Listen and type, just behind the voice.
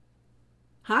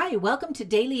Hi, welcome to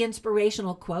Daily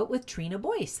Inspirational Quote with Trina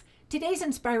Boyce. Today's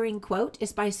inspiring quote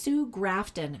is by Sue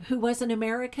Grafton, who was an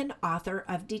American author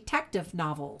of detective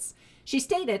novels. She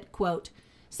stated, quote,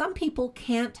 "Some people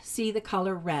can't see the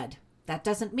color red. That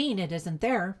doesn't mean it isn't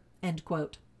there," end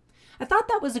quote. I thought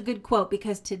that was a good quote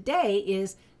because today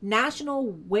is National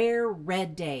Wear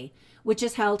Red Day, which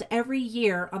is held every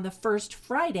year on the first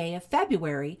Friday of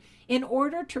February in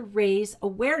order to raise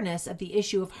awareness of the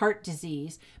issue of heart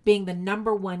disease being the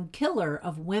number one killer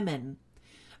of women.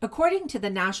 According to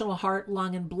the National Heart,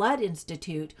 Lung, and Blood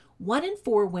Institute, 1 in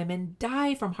 4 women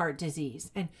die from heart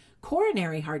disease, and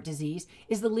coronary heart disease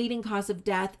is the leading cause of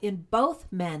death in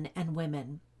both men and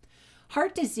women.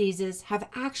 Heart diseases have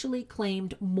actually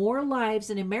claimed more lives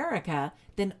in America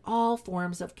than all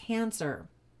forms of cancer.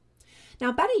 Now,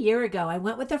 about a year ago, I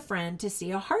went with a friend to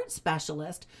see a heart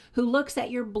specialist who looks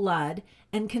at your blood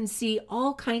and can see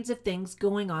all kinds of things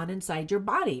going on inside your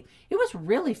body. It was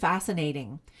really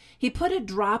fascinating. He put a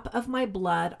drop of my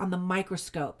blood on the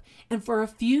microscope, and for a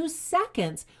few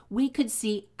seconds, we could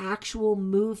see actual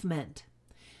movement.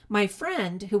 My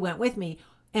friend who went with me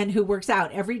and who works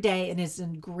out every day and is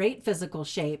in great physical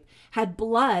shape, had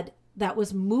blood that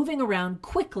was moving around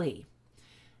quickly.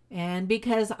 And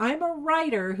because I'm a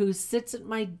writer who sits at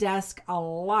my desk a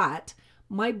lot,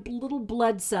 my little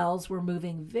blood cells were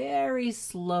moving very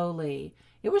slowly.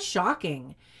 It was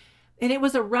shocking. And it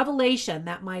was a revelation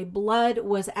that my blood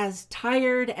was as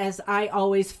tired as I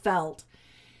always felt.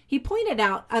 He pointed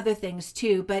out other things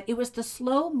too, but it was the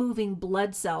slow-moving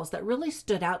blood cells that really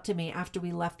stood out to me after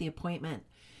we left the appointment.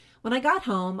 When I got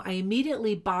home, I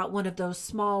immediately bought one of those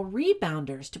small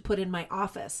rebounders to put in my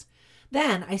office.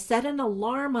 Then I set an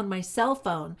alarm on my cell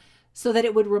phone so that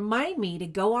it would remind me to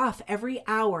go off every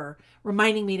hour,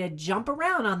 reminding me to jump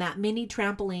around on that mini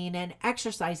trampoline and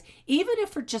exercise, even if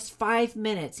for just 5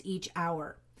 minutes each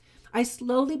hour. I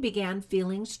slowly began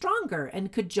feeling stronger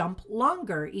and could jump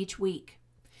longer each week.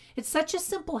 It's such a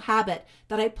simple habit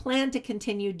that I plan to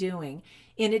continue doing,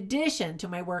 in addition to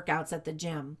my workouts at the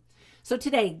gym. So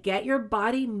today, get your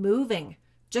body moving.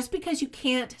 Just because you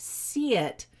can't see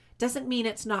it doesn't mean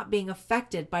it's not being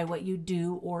affected by what you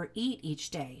do or eat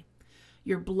each day.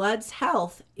 Your blood's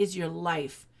health is your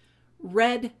life.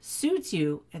 Red suits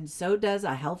you, and so does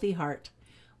a healthy heart.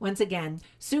 Once again,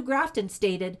 Sue Grafton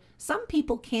stated, "Some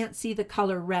people can't see the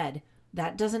color red.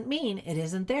 That doesn't mean it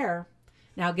isn't there."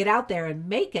 Now get out there and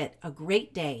make it a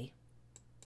great day.